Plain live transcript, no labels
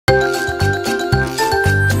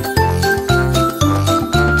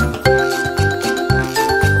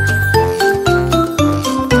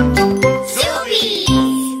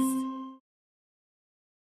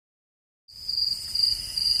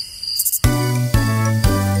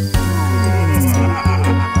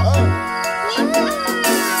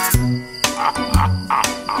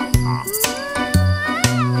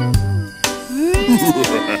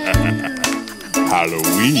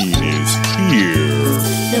Halloween is here.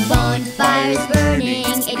 The bonfire's burning,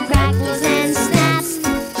 it crackles and snaps.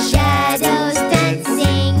 Shadows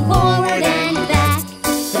dancing forward and back.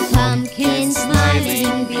 The pumpkin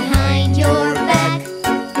smiling behind your back.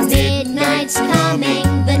 Midnight's coming,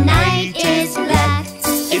 the night is black.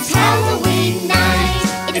 It's Halloween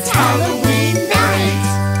night, it's Halloween night.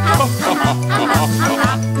 Ha ha ha ha ha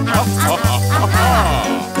ha ha ha ha ha.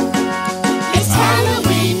 It's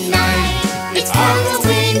Halloween night, it's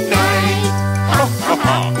Halloween night. Ha ha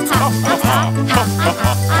ha ha ha ha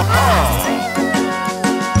ha ha.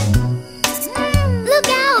 Look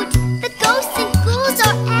out! The ghosts and ghouls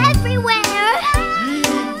are everywhere.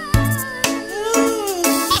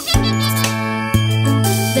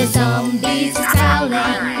 The zombies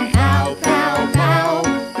prowling, pow, pow, pow.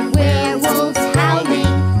 Werewolves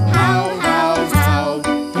howling, how, how, how.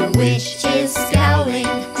 The witch is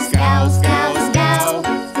scowling, scowl, scowl, scowl.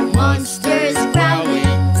 Monsters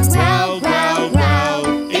growling, growl, growl, growl.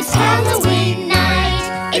 It's Halloween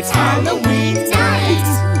night, it's Halloween night.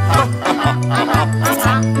 Ha ha ha ha ha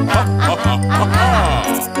ha ha ha ha.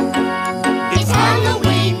 It's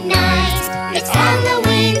Halloween night, it's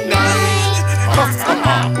Halloween night. Ha ha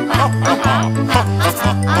ha ha ha ha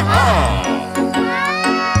ha ha ha.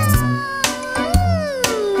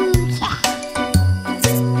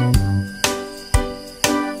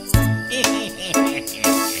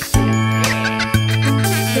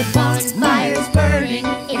 The bonfire's burning,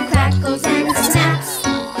 it crackles and snaps.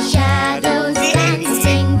 Shadows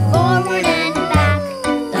dancing forward and back.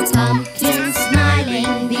 The pumpkin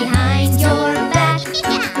smiling behind your back.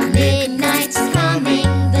 Midnight's coming,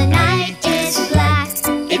 the night is black.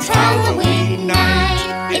 It's Halloween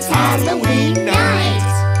night, it's Halloween night.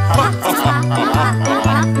 Ha ha ha ha ha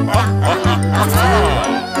ha ha ha.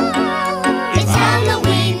 It's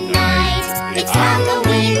Halloween night, it's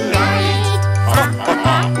Halloween night. Ha ha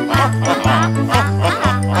ha ha ha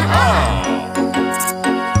ha ha.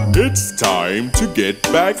 It's time to get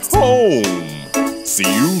back home. See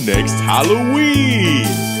you next Halloween.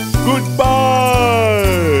 Goodbye.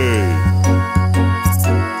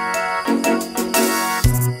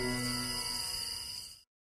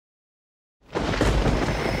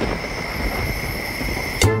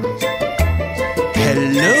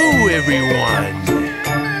 Hello, everyone.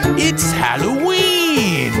 It's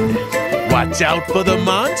Halloween. Watch out for the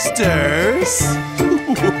monsters.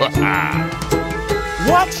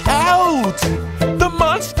 Watch out! The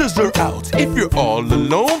monsters are out. If you're all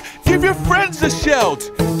alone, give your friends a shout.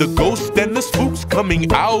 The ghosts and the spooks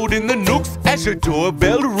coming out in the nooks. As your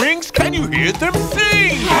doorbell rings, can you hear them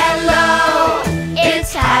sing? Hello,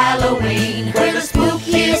 it's Halloween. We're the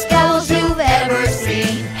spookiest ghosts you've ever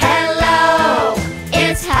seen. Hello,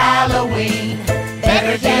 it's Halloween.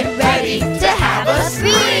 Better get ready to have a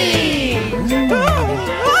scream.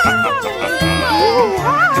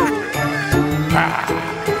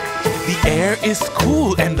 The air is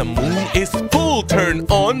cool and the moon is full. Turn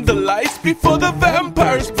on the lights before the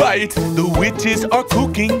vampires bite. The witches are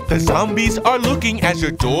cooking, the zombies are looking. As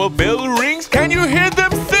your doorbell rings, can you hear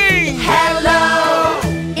them sing? Hello,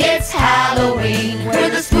 it's Halloween. We're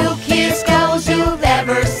the spookiest ghosts you've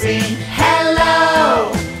ever seen.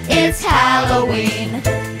 Hello, it's Halloween.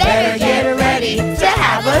 Better get ready to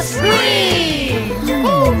have a scream.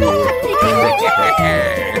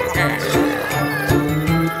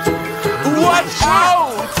 Watch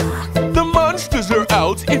out! The monsters are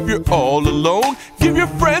out. If you're all alone, give your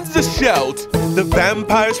friends a shout. The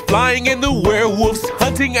vampires flying and the werewolves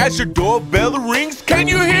hunting. As your doorbell rings, can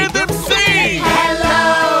you hear them sing?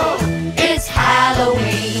 Hello, it's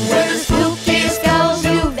Halloween. We're the spookiest ghosts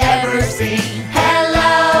you've ever seen.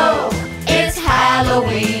 Hello, it's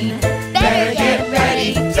Halloween. Better get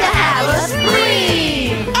ready to have a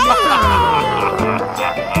scream.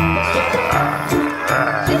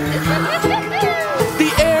 The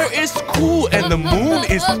air is cool and the moon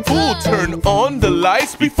is full. Turn on the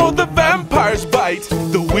lights before the vampires bite.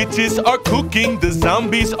 The witches are cooking, the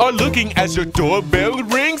zombies are looking. As your doorbell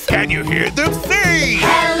rings, can you hear them sing?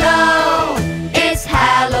 Hello, it's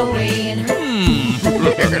Halloween.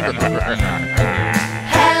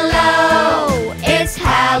 Hello, it's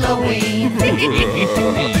Halloween.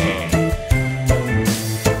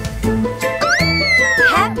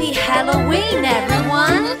 Happy Halloween,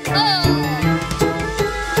 everyone.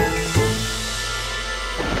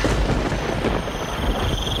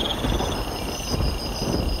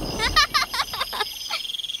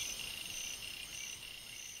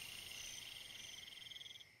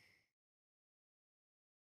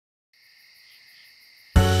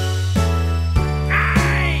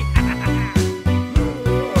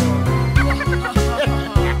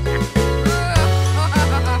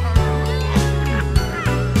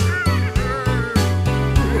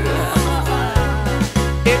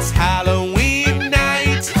 It's Halloween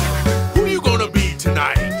night. Who you gonna be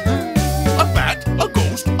tonight? A bat, a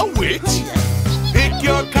ghost, a witch? Pick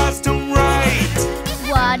your costume right.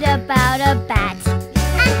 What about a bat?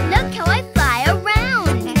 And look how I fly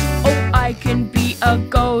around. Oh, I can be a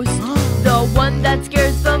ghost, the one that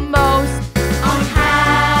scares the most. On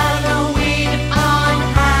Halloween,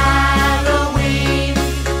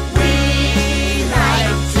 we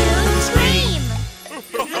like to scream.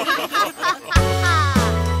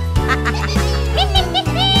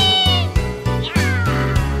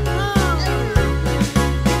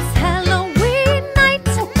 It's Halloween night.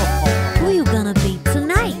 Who you gonna be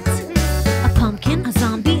tonight? A pumpkin, a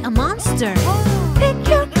zombie, a monster. Pick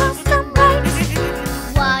your costume right.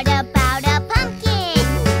 What about a pumpkin?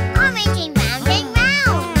 Oranging round and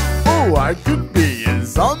round. Oh, I could be a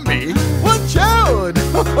zombie. Watch out!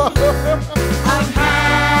 On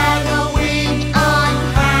Halloween,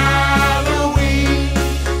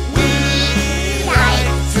 we like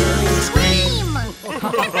to scream.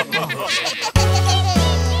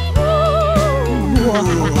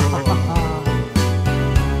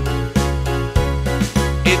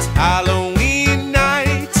 It's Halloween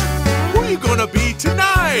night. Who you gonna be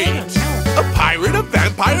tonight? A pirate, a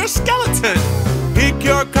vampire, a skeleton? Pick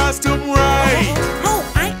your costume right. Oh,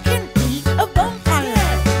 I can be a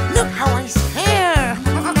vampire. Look how I scare.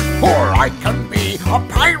 Or I can be a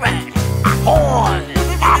pirate. Ahoy!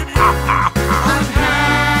 On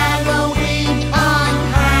Halloween,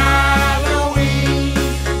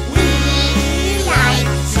 we like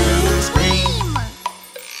to scream.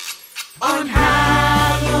 On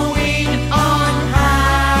Halloween,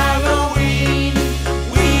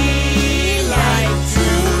 we like to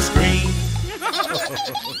scream.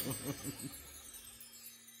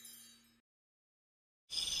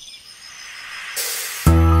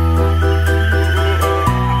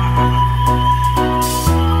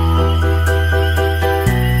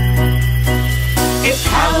 It's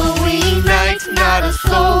Halloween night, not a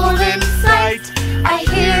soul in sight. I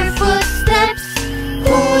hear footsteps.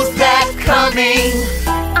 Who's that coming?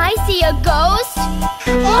 I see a ghost.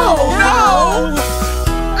 Oh no!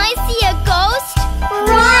 I see a ghost.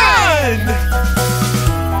 Run!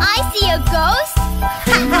 I see a ghost.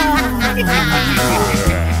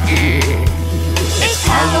 It's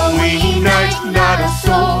Halloween night, not a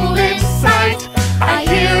soul in sight. I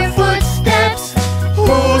hear footsteps.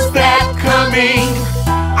 Who's that coming?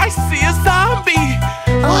 I see a zombie.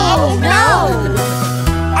 Oh no!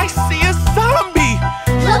 I see a zombie.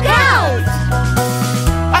 Look out!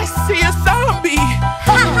 I see a zombie.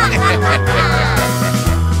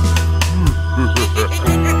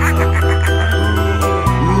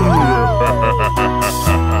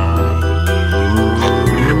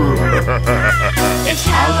 It's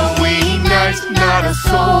Halloween night, not a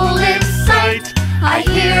soul in sight. I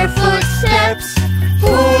hear footsteps.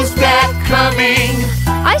 Who's that coming?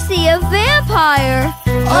 I see a vampire.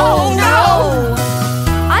 Oh no!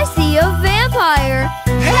 I see a vampire.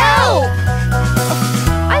 Help!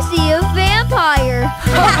 I see a vampire.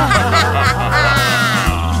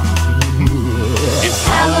 It's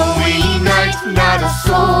Halloween night, not a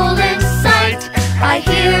soul in sight. I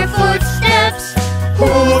hear footsteps.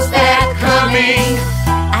 Who's that coming?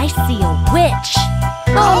 I see a witch.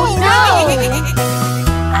 Oh no!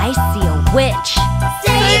 I see a witch.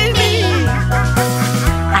 Save me!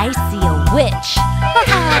 I see a witch.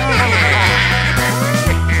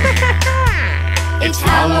 It's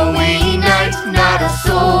Halloween night, not a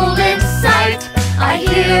soul in sight. I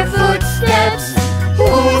hear footsteps.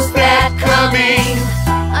 Who's that coming?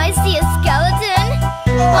 I see a skeleton.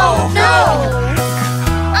 Oh no!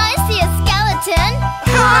 I see a skeleton.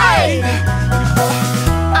 Hide!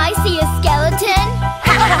 I see a skeleton.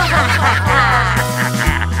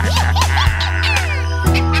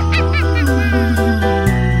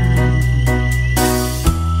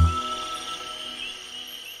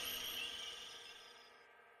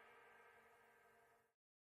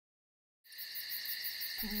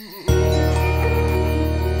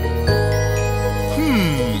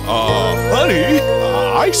 Honey,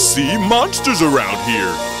 I see monsters around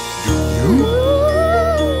here.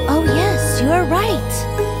 Oh yes, you are right.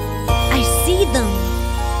 I see them.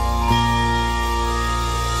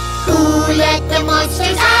 Who let the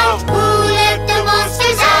monsters out? Who let the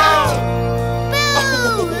monsters out?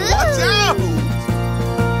 Boo! Watch out!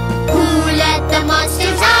 Who let the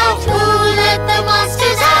monsters out? Who let the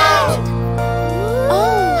monsters out? Oh,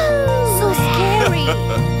 so scary.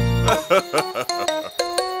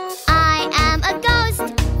 I am a ghost,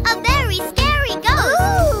 a very scary ghost.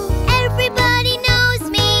 Everybody knows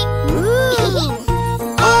me.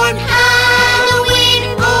 On Halloween,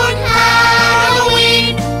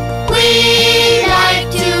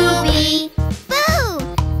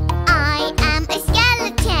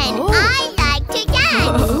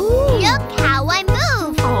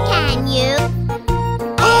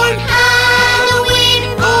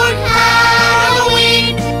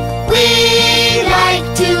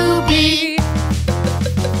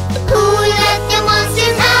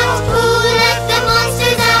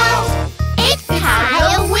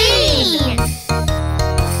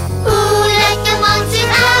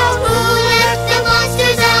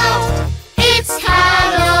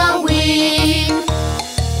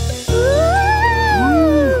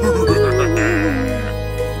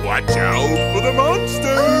 Watch out for the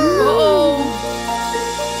monster! Oh.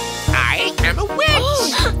 I am a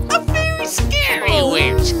witch. A very scary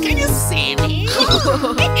witch. Can you see me?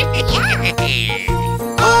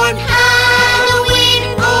 On Halloween,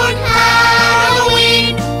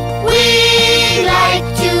 we like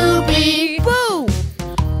to be. Boo!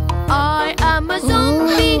 I am a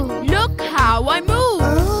zombie. Look how I move.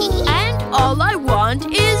 And all I want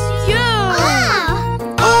is you.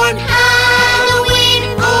 On Halloween,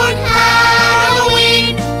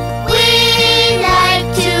 we like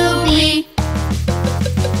to be.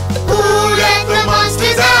 Who let the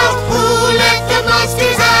monsters out? Who let the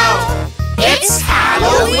monsters out? It's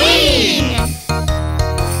Halloween.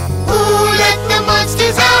 Who let the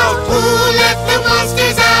monsters out? Who let the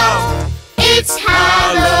monsters out? It's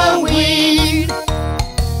Halloween.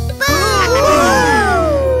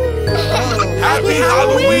 Happy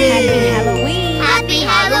Halloween! Happy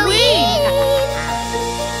Halloween!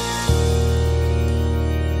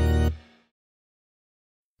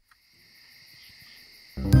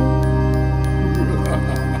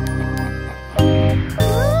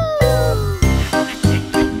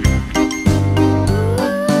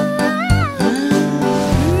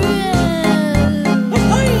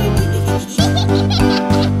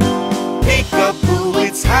 Peek-a-boo,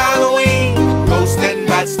 it's Halloween. Ghosts and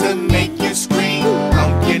bats to make you scream.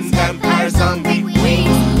 Pumpkin, vampire, zombie queen.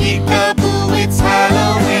 Peek-a-boo, it's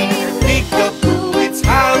Halloween. Peek-a-boo, it's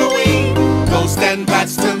Halloween. Ghosts and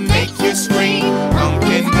bats to make you scream.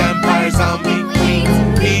 Pumpkin, vampire, zombie queen.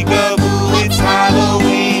 Peek-a-boo, it's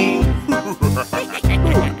Halloween.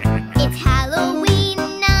 It's Halloween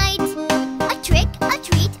night. A trick, a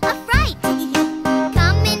treat, a fright.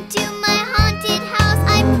 Come into my haunted house.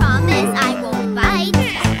 I promise I won't bite.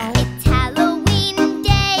 It's Halloween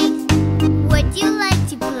day. Would you like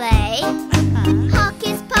to play?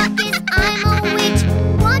 Hocus pocus, I'm a witch.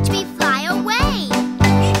 Watch me fly away.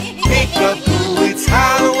 Peek-a-boo, it's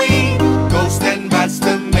Halloween.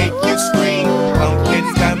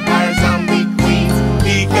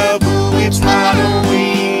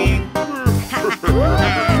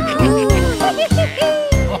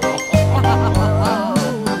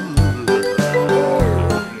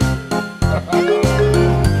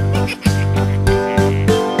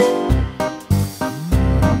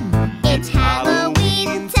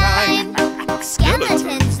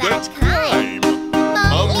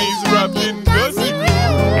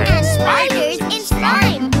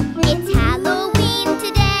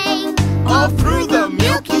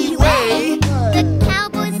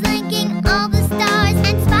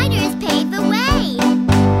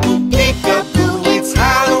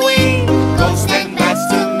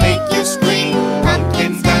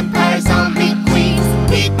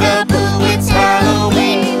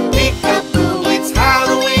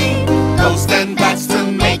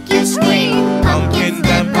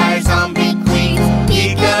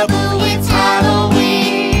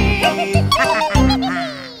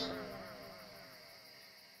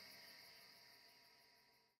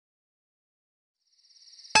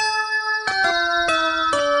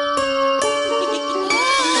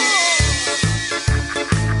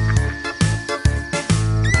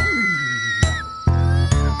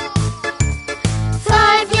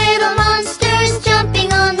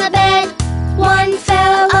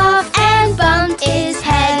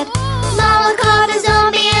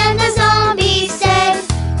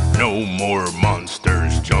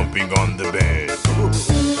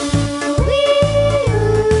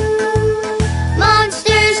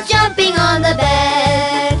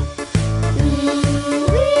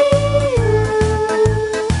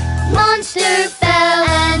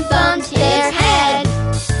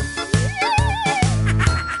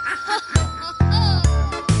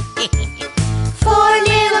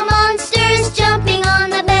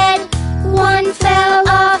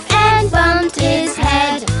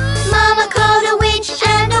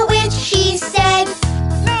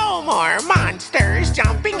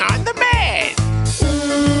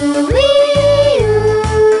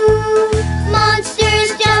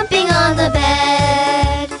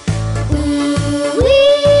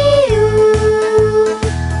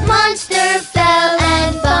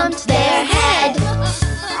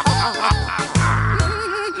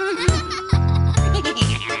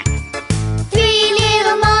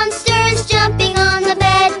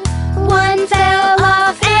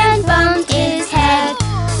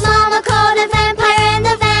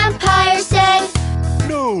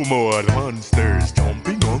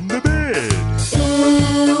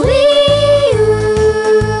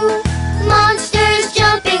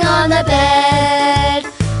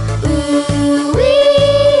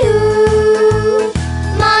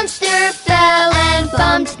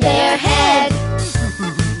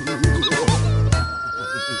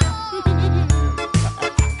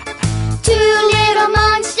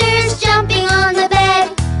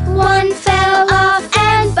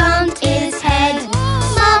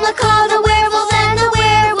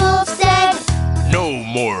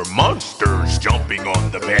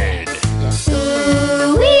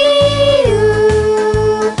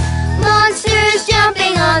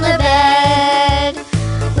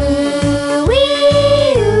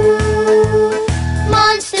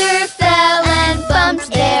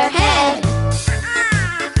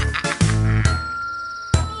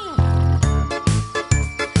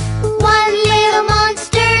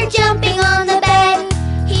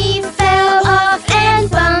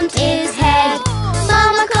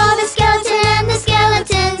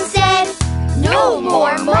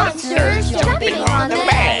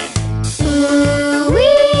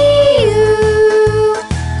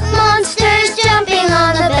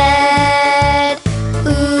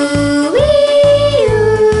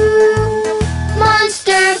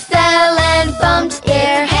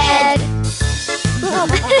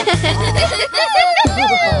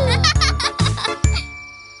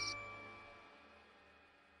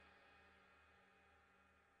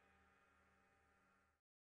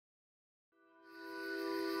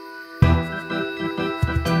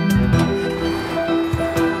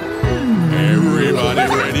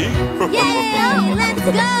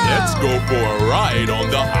 Let's go for a ride on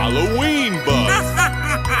the Halloween bus.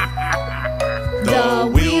 The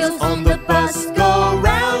wheels on the bus go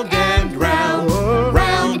round and round,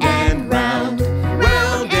 round and round,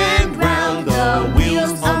 round and round. The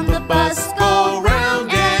wheels on the bus go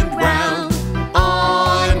round and round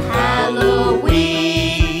on Halloween.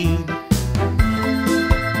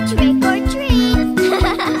 Trick or treat.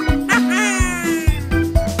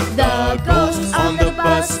 The ghost on the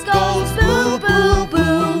bus goes boo boo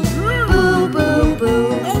boo, boo boo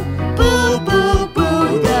boo, boo boo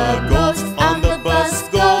boo. The ghost on the bus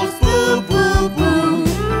goes boo boo boo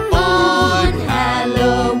on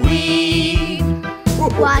Halloween.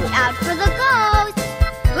 Watch out for the ghost.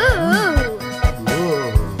 Boo.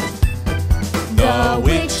 The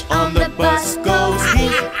witch on the bus goes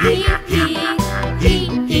hee hee hee, hee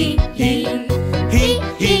hee hee, hee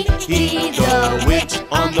hee hee. The witch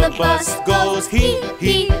on the bus goes hee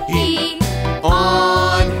hee hee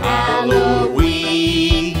on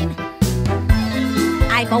Halloween.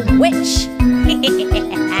 I'm a witch.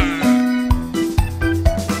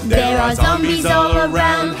 There are zombies all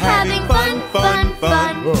around having fun, fun,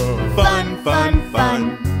 fun, fun, fun,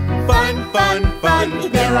 fun, fun, fun,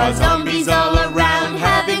 fun. There are zombies all around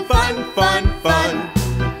having fun, fun, fun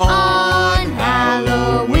on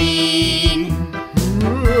Halloween.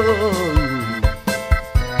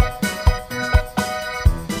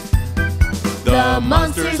 The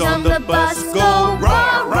monsters on the bus go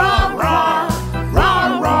roar, roar, roar,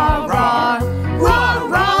 roar, roar, roar, roar,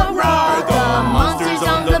 roar, roar. The monsters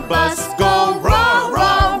on the bus go roar,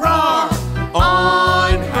 roar, roar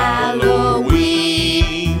on Halloween.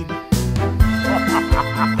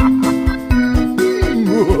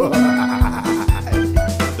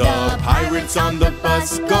 The pirates on the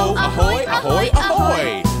bus go ahoy, ahoy,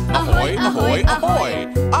 ahoy, ahoy, ahoy, ahoy,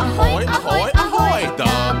 ahoy, ahoy, ahoy. The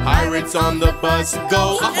pirates on the bus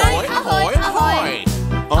go ahoy, ahoy, ahoy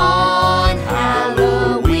on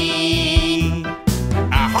Halloween.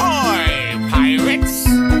 Ahoy, pirates!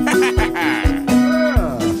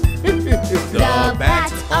 The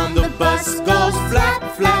bat on the bus goes flap,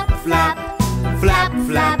 flap, flap, flap,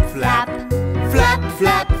 flap, flap, flap,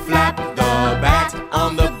 flap, flap. The bat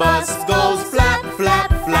on the bus goes flap,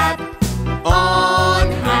 flap, flap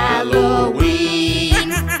on Halloween.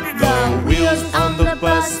 The wheels on the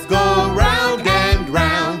bus go round and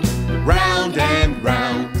round, round and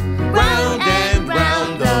round, round and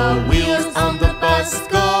round. The wheels on the bus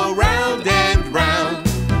go round and round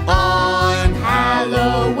on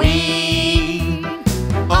Halloween.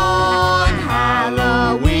 On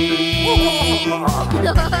Halloween.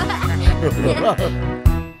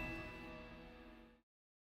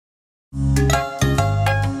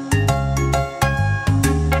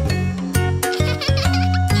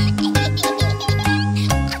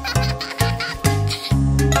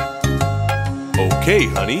 Okay,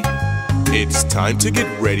 honey. It's time to get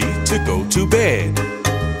ready to go to bed.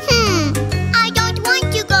 I don't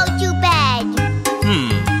want to go to bed.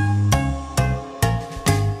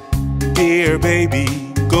 Dear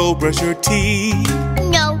baby, go brush your teeth.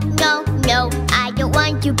 No, no, no. I don't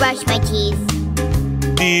want to brush my teeth.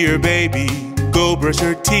 Dear baby, go brush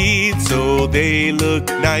your teeth so they look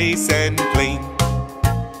nice and clean.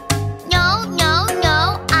 No, no,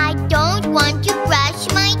 no. I don't want to brush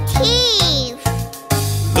my teeth.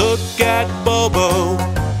 Look at Bobo,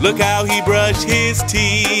 look how he brushed his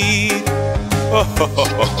teeth.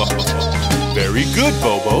 Very good,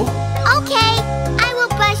 Bobo. Okay, I will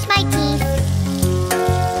brush my teeth.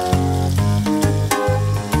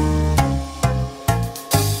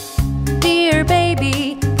 Dear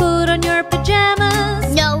baby, put on your pajamas.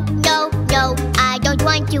 No, no, no. I don't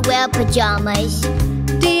want to wear pajamas.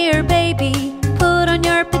 Dear baby, put on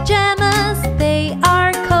your pajamas. They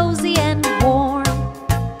are cozy and warm.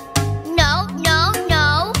 No, no,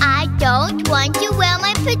 no. I don't want to wear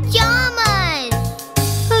my pajamas.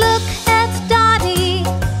 Look at Dottie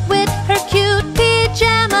with her cute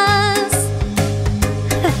pajamas.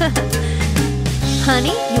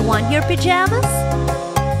 Honey, you want your pajamas?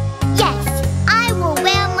 Yes, I will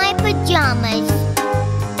wear my pajamas.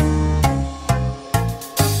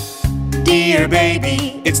 Dear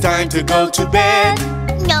baby, it's time to go to bed.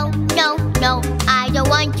 No, no, no. I don't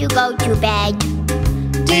want to go to bed.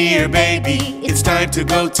 Dear baby, it's time to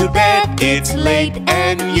go to bed. It's late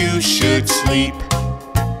and you should sleep.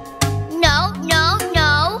 No, no,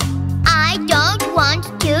 no. I don't want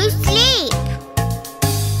to sleep.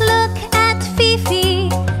 Look at Fifi,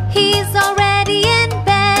 he's already in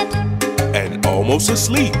bed. And almost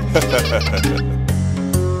asleep.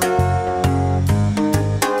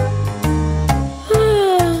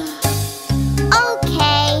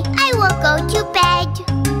 Okay, I will go to bed.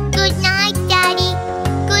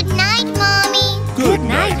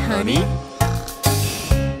 Sunny.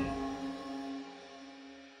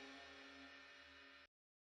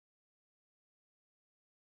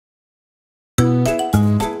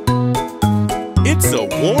 It's a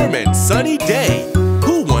warm and sunny day.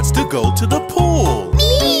 Who wants to go to the pool?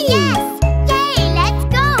 Me, yes! Yay, let's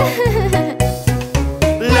go!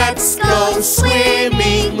 Let's go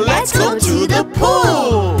swimming. Let's go to the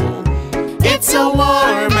pool. It's a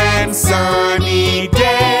warm and sunny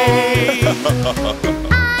day.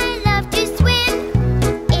 I love to swim.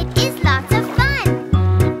 It is lots of fun.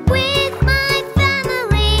 With my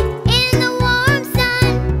family in the warm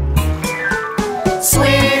sun.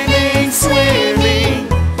 Swimming, swimming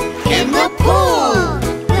in the pool.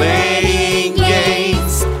 Playing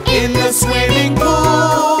games in the swimming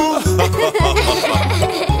pool.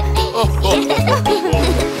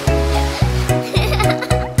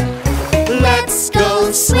 Let's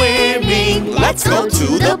go swimming. Let's go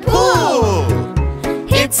to the pool.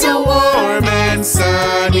 It's a warm and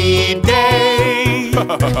sunny day.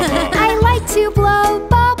 I like to blow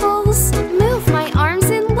bubbles, move my arms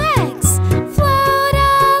and legs, float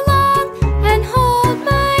along and hold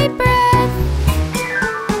my breath.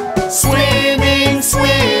 Swimming,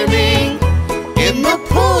 swimming in the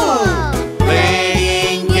pool.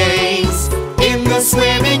 Playing games in the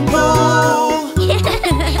swimming pool.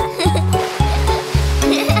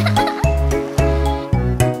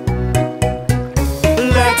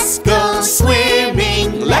 Let's go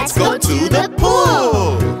swimming. Let's go to the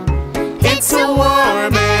pool. It's a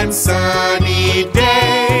warm and sunny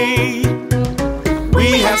day.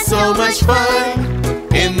 We have so much fun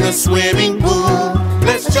in the swimming pool.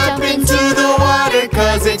 Let's jump into the water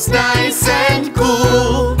 'cause it's nice and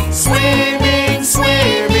cool. Swimming,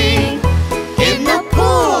 swimming in the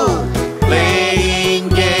pool. Playing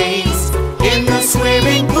games in the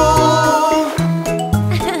swimming pool.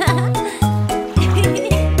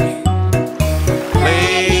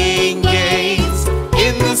 Playing games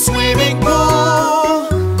in the swimming pool.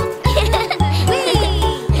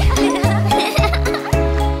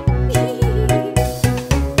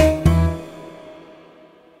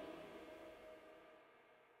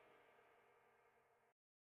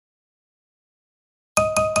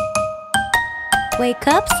 Wake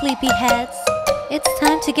up, sleepyheads. It's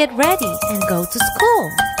time to get ready and go to school.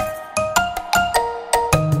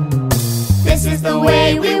 This is the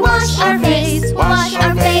way we wash our face, wash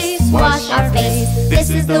our face, wash our face. This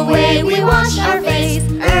is the way we wash our face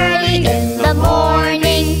early in the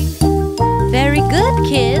morning. Very good,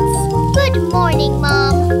 kids. Good morning,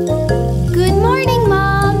 Mom. Good morning,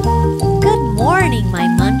 Mom. Good morning, my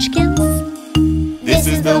munchkins. This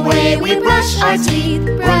is the way we brush our teeth,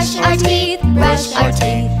 brush our teeth, brush our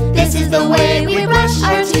teeth. This is the way we brush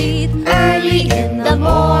our teeth early in the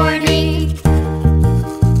morning.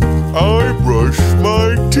 I brush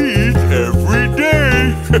my teeth every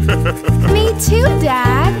day. Me too,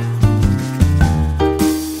 Dad.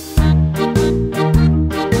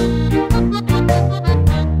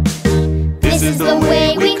 This is the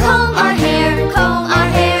way we comb our hair, comb our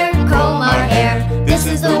hair, comb our hair. This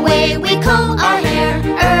is the way we comb our hair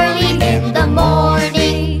early in the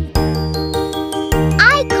morning.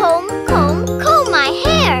 I comb my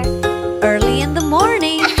hair. Early in the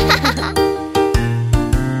morning.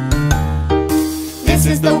 This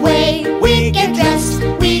is the way we get dressed,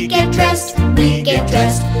 we get dressed, we get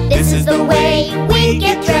dressed. This is the way we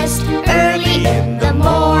get dressed early in the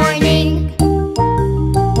morning.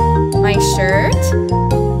 My shirt,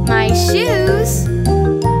 my shoes,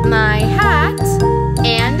 my hat,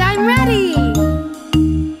 and I'm ready.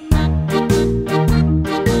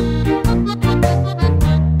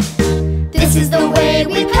 This is the way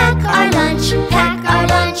we pack our lunch, pack our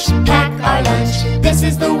lunch, pack our lunch. This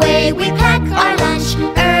is the way we pack our lunch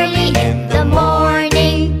early in the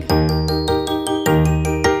morning.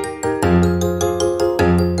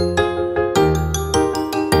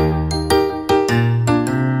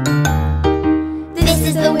 This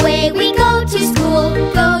is the way we go to school,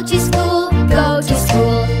 go to school, go to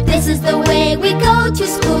school. This is the way we go to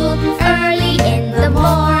school early in the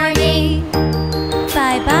morning.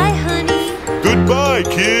 Bye-bye, honey. Goodbye,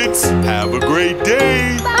 kids. Have a great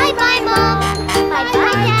day. Bye-bye, Mom.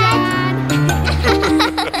 Bye-bye, Dad.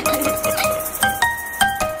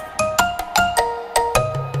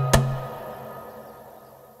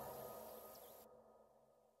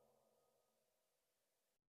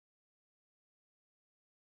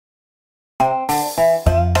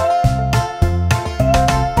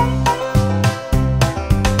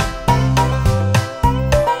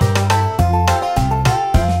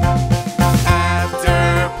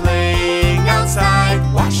 After playing outside,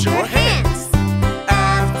 wash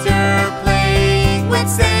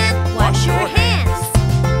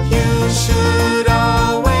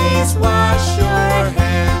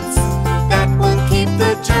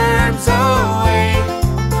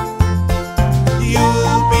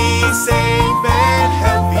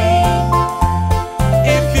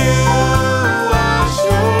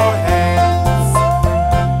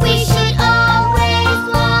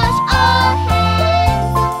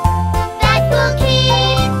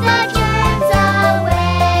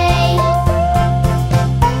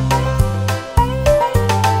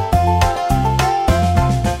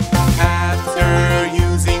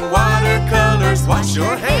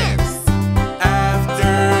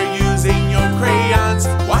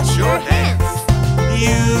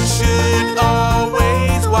should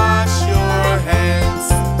always wash your hands.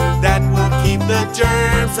 That will keep the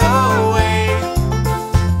germs away.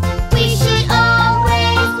 We should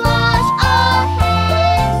always wash our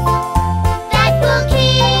hands. That will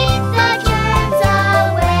keep the germs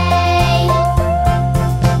away.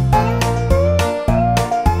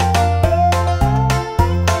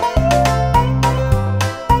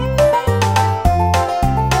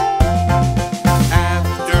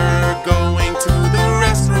 After going to the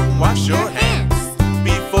restroom, wash your hands.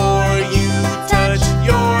 Before you touch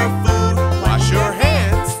your food, wash your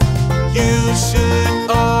hands. You should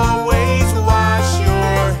always wash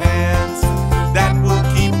your hands. That will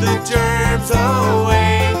keep the germs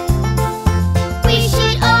away. We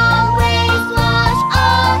should always wash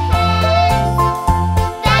our hands.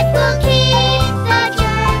 That will keep the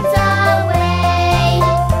germs away.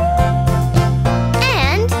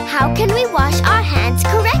 And how can we wash our hands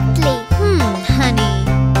correctly? Honey.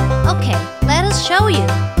 Okay, let us show you.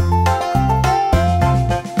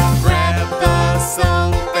 Grab the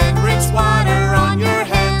soap and rinse water on your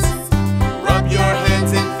hands. Rub your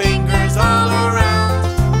hands and fingers all around.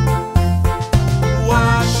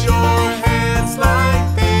 Wash your hands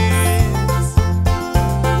like this.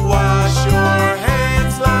 Wash your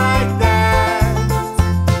hands like that.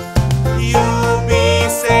 You'll be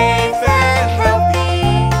safe and healthy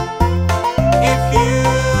if you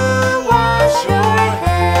wash your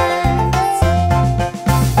hands.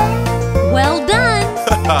 Well done.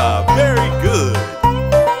 Very good.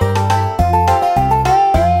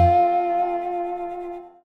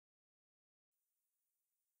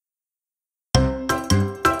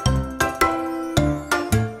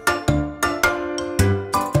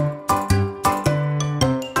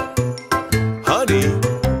 Honey,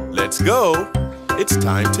 let's go. It's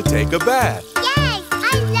time to take a bath. Yes,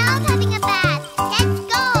 I love having a bath. Let's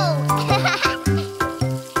go.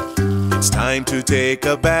 It's time to take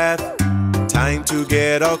a bath. Time to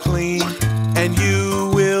get all clean. And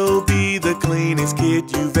you will be the cleanest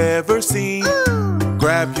kid you've ever seen.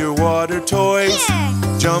 Grab your water toys.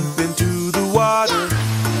 Jump into the water.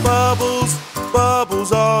 Bubbles,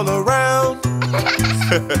 bubbles all around.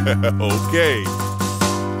 Okay.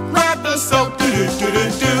 Grab the soap,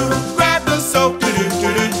 do-do-do-do-do. Grab the soap,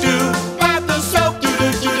 do-do-do-do-do. Grab the soap,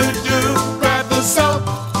 do-do-do-do-do. Grab the soap.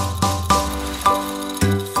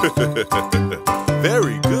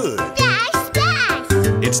 Very good. Splash, splash.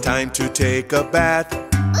 It's time to take a bath.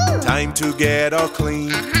 Time to get all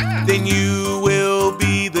clean. Then you will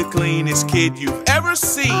be the cleanest kid you've ever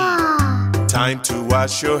seen. Time to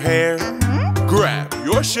wash your hair. Grab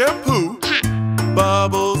your shampoo.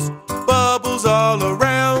 Bubbles, bubbles all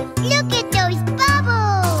around. Look at those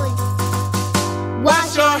bubbles.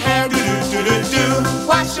 Wash your hair, do-do-do-do-do.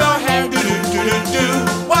 Wash your hair,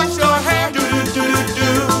 do-do-do-do-do. Wash your hair,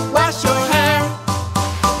 do-do-do-do-do. Wash your hair.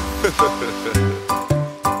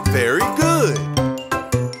 Very good.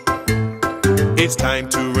 It's time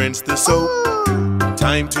to rinse the soap.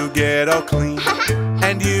 Time to get all clean.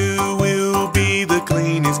 And you will be the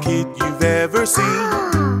cleanest kid you've ever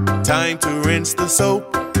seen. Time to rinse the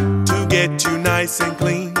soap to get you nice and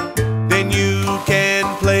clean. Then you can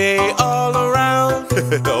play all around.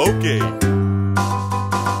 Okay.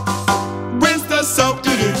 Rinse the soap,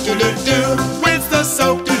 do-do-do-do-do. Rinse the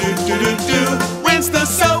soap, do-do-do-do-do. Rinse the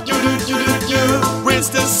soap, do-do-do-do-do. Rinse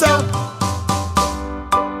the soap.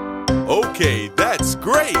 Okay, that's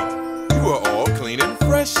great. You are all clean and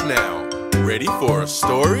fresh now. Ready for a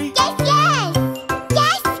story? Yes, yes.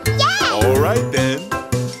 Yes, yes. All right then.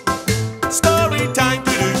 Story time,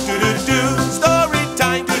 do-do-do-do-do. Story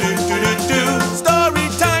time, do-do-do-do-do. Story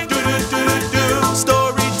time, do-do-do-do-do.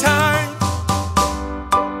 Story time.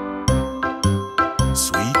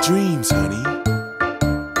 Sweet dreams, honey.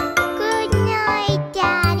 Good night,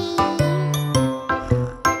 Daddy.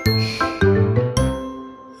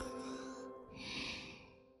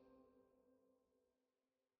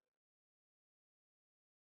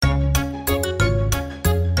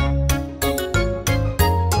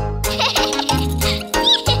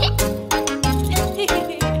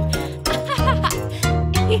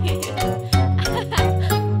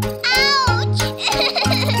 Ouch!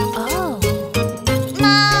 Oh.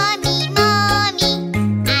 Mommy,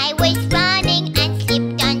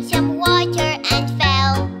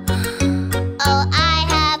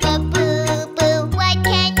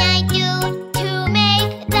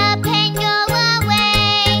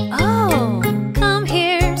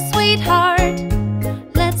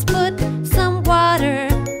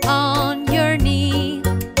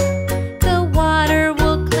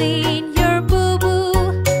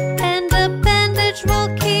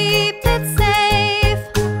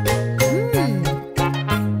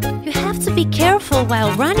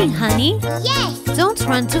 while running, honey. Yes, Don't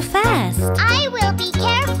run too fast. I will be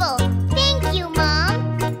careful. Thank you,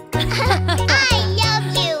 Mom. I love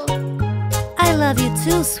you. I love you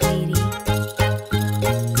too, sweetie.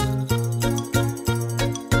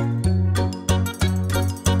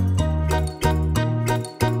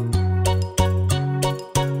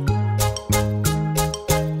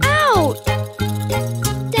 Ouch!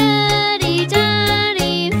 Daddy,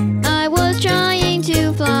 Daddy, I was trying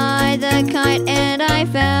to fly the kite and I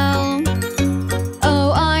fell.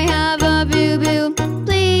 Oh, I have a boo-boo.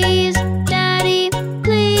 Please, Daddy,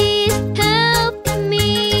 please help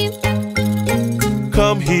me.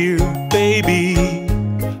 Come here, baby.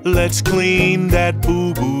 Let's clean that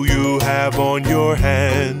boo-boo you have on your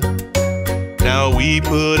hand. Now we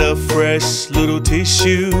put a fresh little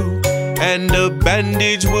tissue and a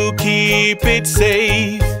bandage will keep it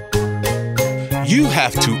safe. You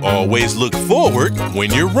have to always look forward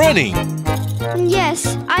when you're running.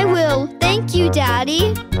 Yes, I will. Thank you,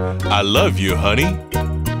 Daddy. I love you, honey.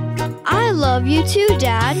 I love you too,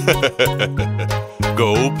 Dad.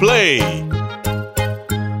 Go play.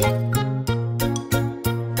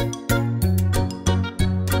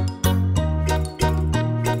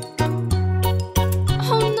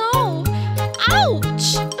 Oh no!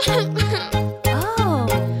 Ouch! Oh,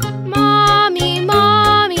 Mommy,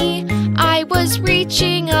 Mommy, I was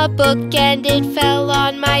reaching a book and it fell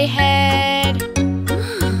on my head.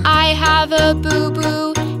 I have a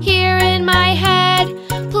boo-boo here in my head.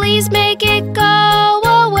 Please make it go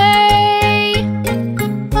away.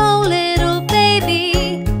 oh, little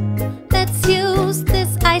baby. Let's use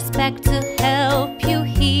this ice pack to help you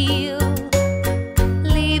heal.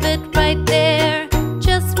 Leave it right there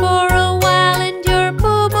just for a while and your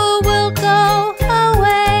boo-boo will go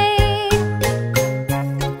away.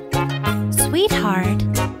 Sweetheart,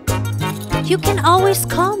 you can always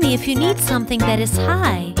call me if you need something that is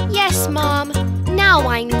high. Yes, Mom. Now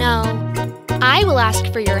I know. I will ask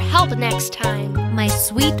for your help next time. My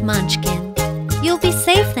sweet munchkin, you'll be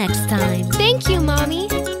safe next time. Thank you, Mommy.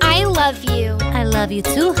 I love you. I love you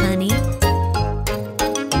too, honey.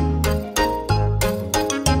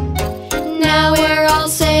 Now we're all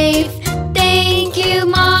safe. Thank you,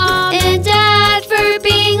 Mom and Dad, for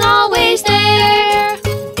being always there.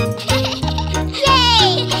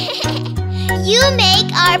 Yay! You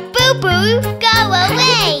make our boo-boo go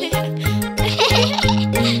away.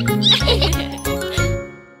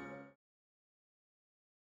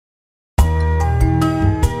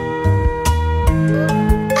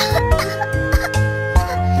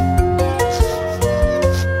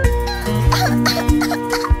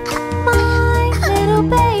 My little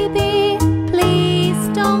baby, please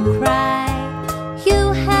don't cry.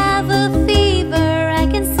 You have a fever, I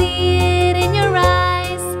can see it in your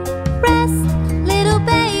eyes. Rest, little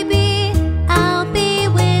baby, I'll be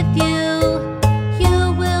with you.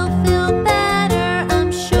 You will feel better,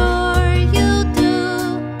 I'm sure you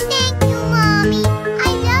do. Thank you, Mommy.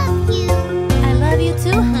 I love you. I love you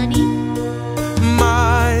too, honey.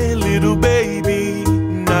 My little baby,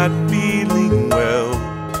 not feeling well.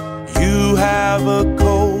 You have a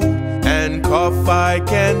cold and cough, I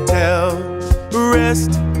can tell.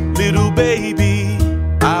 Rest, little baby,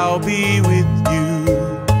 I'll be with you.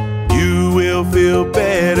 You will feel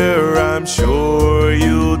better, I'm sure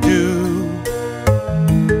you'll do.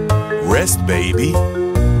 Rest, baby.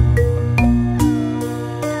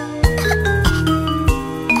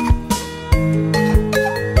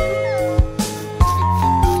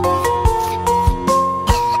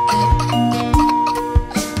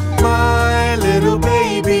 My little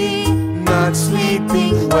baby, not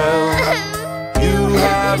sleeping well. You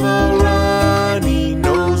have a runny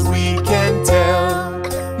nose, we can tell.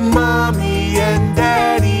 Mommy and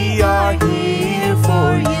Daddy are here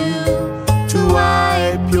for you to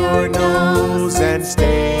wipe your nose and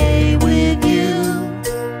stay with you.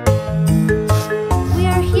 We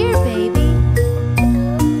are here, baby.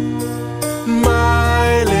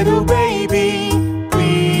 My little baby,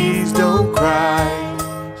 please don't cry.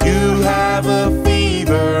 You have a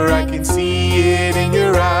fever, I can see it in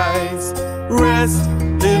your eyes. Rest,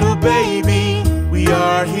 little baby, we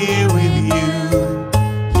are here with you.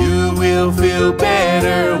 You will feel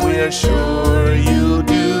better, we're sure you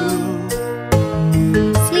do.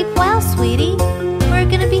 Sleep well, sweetie. We're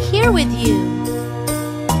gonna be here with you.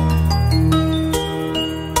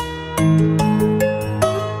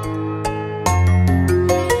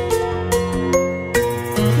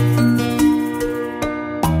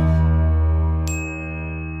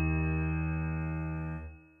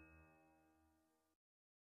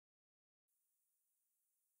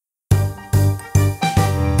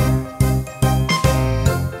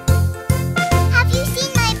 Have you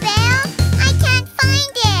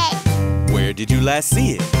you last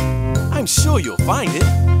see it? I'm sure you'll find it.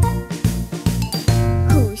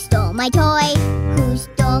 Who stole my toy? Who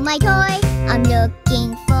stole my toy? I'm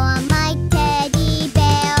looking for my teddy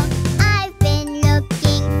bear. I've been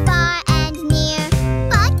looking far and near,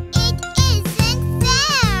 but it isn't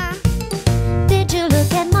there. Did you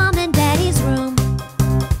look at Mom and Daddy's room?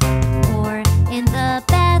 Or in the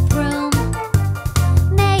bathroom?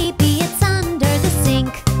 Maybe it's under the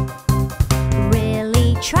sink.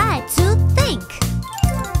 Really try to think.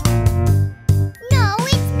 No,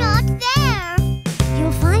 it's not there.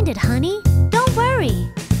 You'll find it, honey. Don't worry.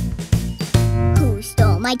 Who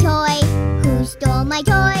stole my toy? Who stole my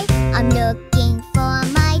toy? I'm looking for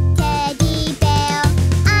my teddy bear.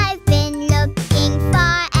 I've been looking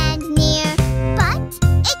far and near, but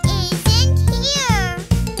it isn't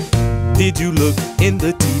here. Did you look in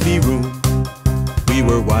the TV room? We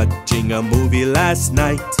were watching a movie last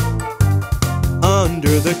night.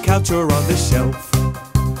 Under the couch or on the shelf.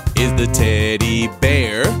 Is the teddy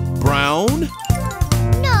bear brown?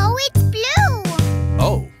 No, it's blue.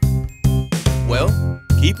 Oh. Well,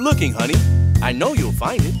 keep looking, honey. I know you'll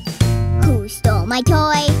find it. Who stole my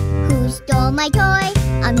toy? Who stole my toy?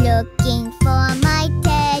 I'm looking for my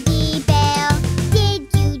teddy bear. Did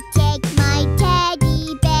you take my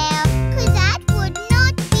teddy bear? 'Cause that would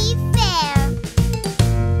not be fair.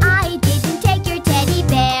 I didn't take your teddy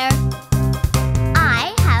bear.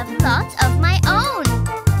 I have lots of my own.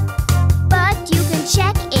 But you can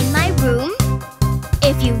check in my room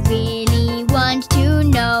if you really want to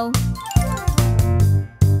know.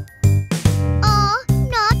 Oh,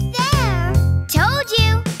 not there. Told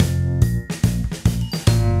you.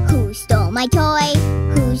 Who stole my toy?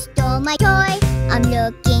 Who stole my toy? I'm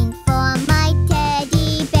looking for my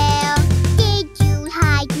teddy bear. Did you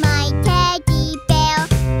hide my teddy bear?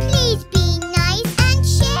 Please be nice and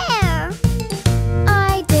share.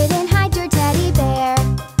 I didn't hide your teddy bear.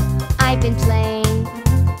 I've been playing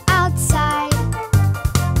outside.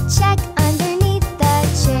 Check underneath the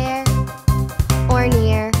chair or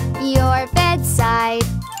near your bedside.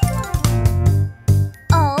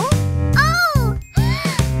 Oh, oh!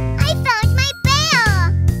 I found my bear.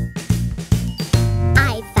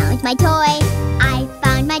 I found my toy. I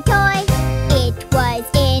found my toy. It was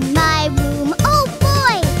in my room. Oh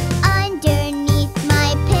boy! Underneath my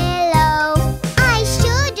pillow. I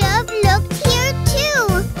should have looked here too.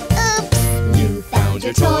 Oops! You found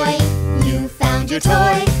your toy. You found your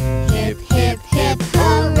toy. Hip, hip, hip,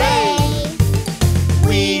 hooray!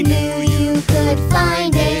 We knew you could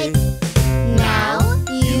find it. Now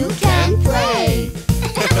you can play.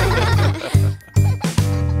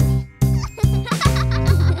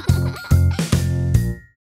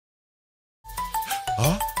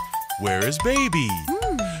 Huh? Where is baby?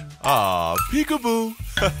 Ah, peekaboo.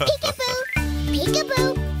 Peekaboo, peekaboo,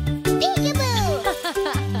 peekaboo.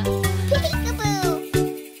 Peekaboo.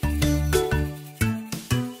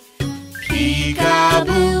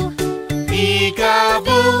 Peekaboo,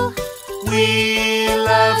 peekaboo. We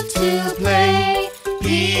love to play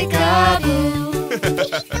peekaboo.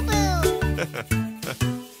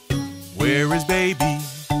 Where is baby?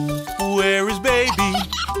 Where is baby?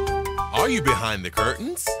 Are you behind the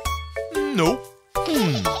curtains? Nope.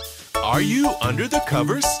 Are you under the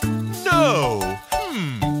covers? No.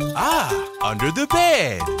 Ah, under the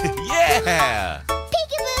bed. Yeah.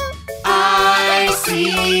 Peekaboo. I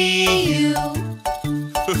see you.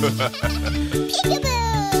 Peekaboo.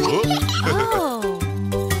 Oh.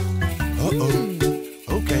 Uh-oh.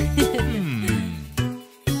 Okay.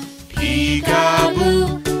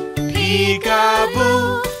 Peekaboo,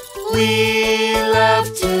 peekaboo. We love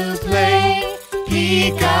to play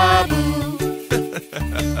peekaboo.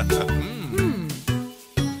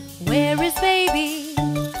 Where is baby?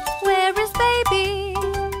 Where is baby?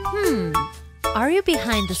 Are you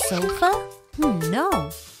behind the sofa? No.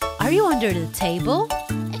 Are you under the table?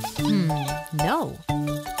 No.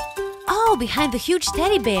 Oh, behind the huge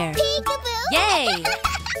teddy bear. Peekaboo. Yay!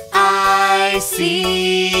 I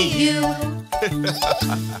see you.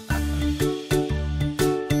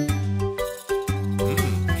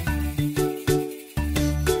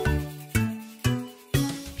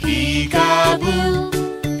 Peekaboo,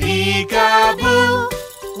 peekaboo.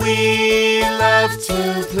 We love to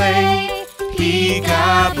play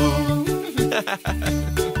peekaboo.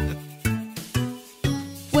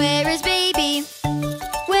 Where is baby?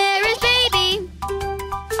 Where is baby?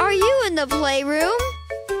 Are you in the playroom?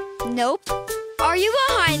 Nope. Are you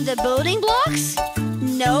behind the building blocks?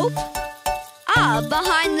 Nope. Ah,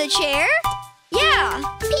 behind the chair? Yeah.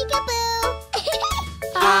 Peekaboo.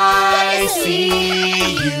 I see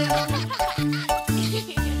you.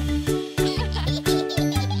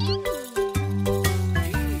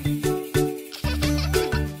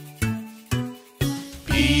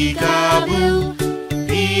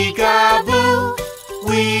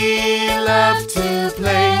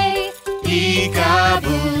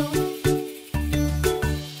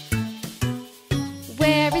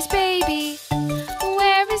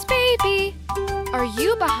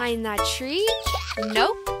 tree?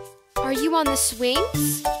 Nope. Are you on the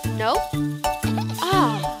swings? Nope.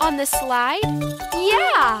 Ah, on the slide?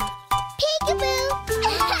 Yeah. Peekaboo!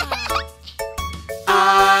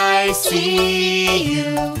 I see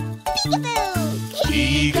you. Peekaboo!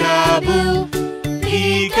 Peekaboo,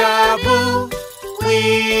 peekaboo.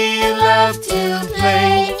 We love to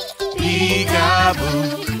play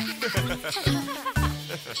peekaboo.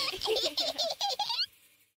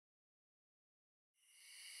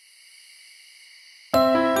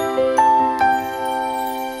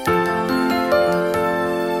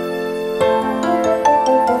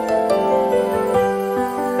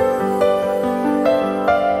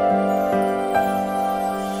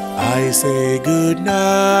 I say good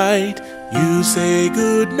night, you say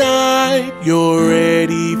good night. You're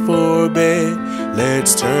ready for bed.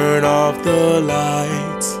 Let's turn off the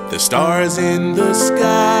lights. The stars in the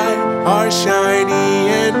sky are shiny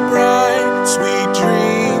and bright. Sweet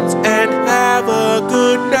dreams and have a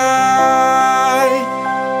good night.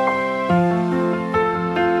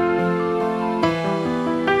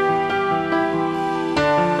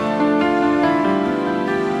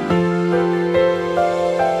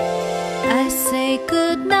 I say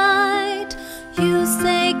good night, you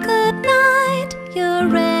say good night. You're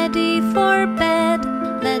ready for bed.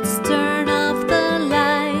 Let's turn off the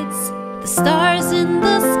lights. The stars in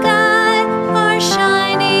the sky are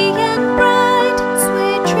shiny and bright.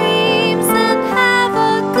 Sweet dreams and have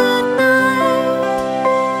a good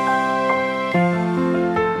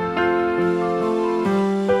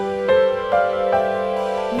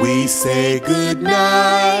night. We say good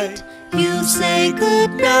night, you say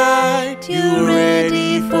good night. You're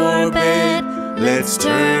ready for bed. Let's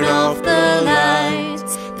turn off the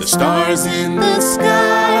lights. The stars in the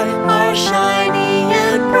sky are shiny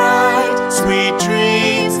and bright. Sweet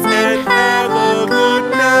dreams and have a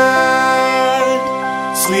good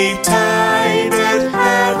night. Sleep tight.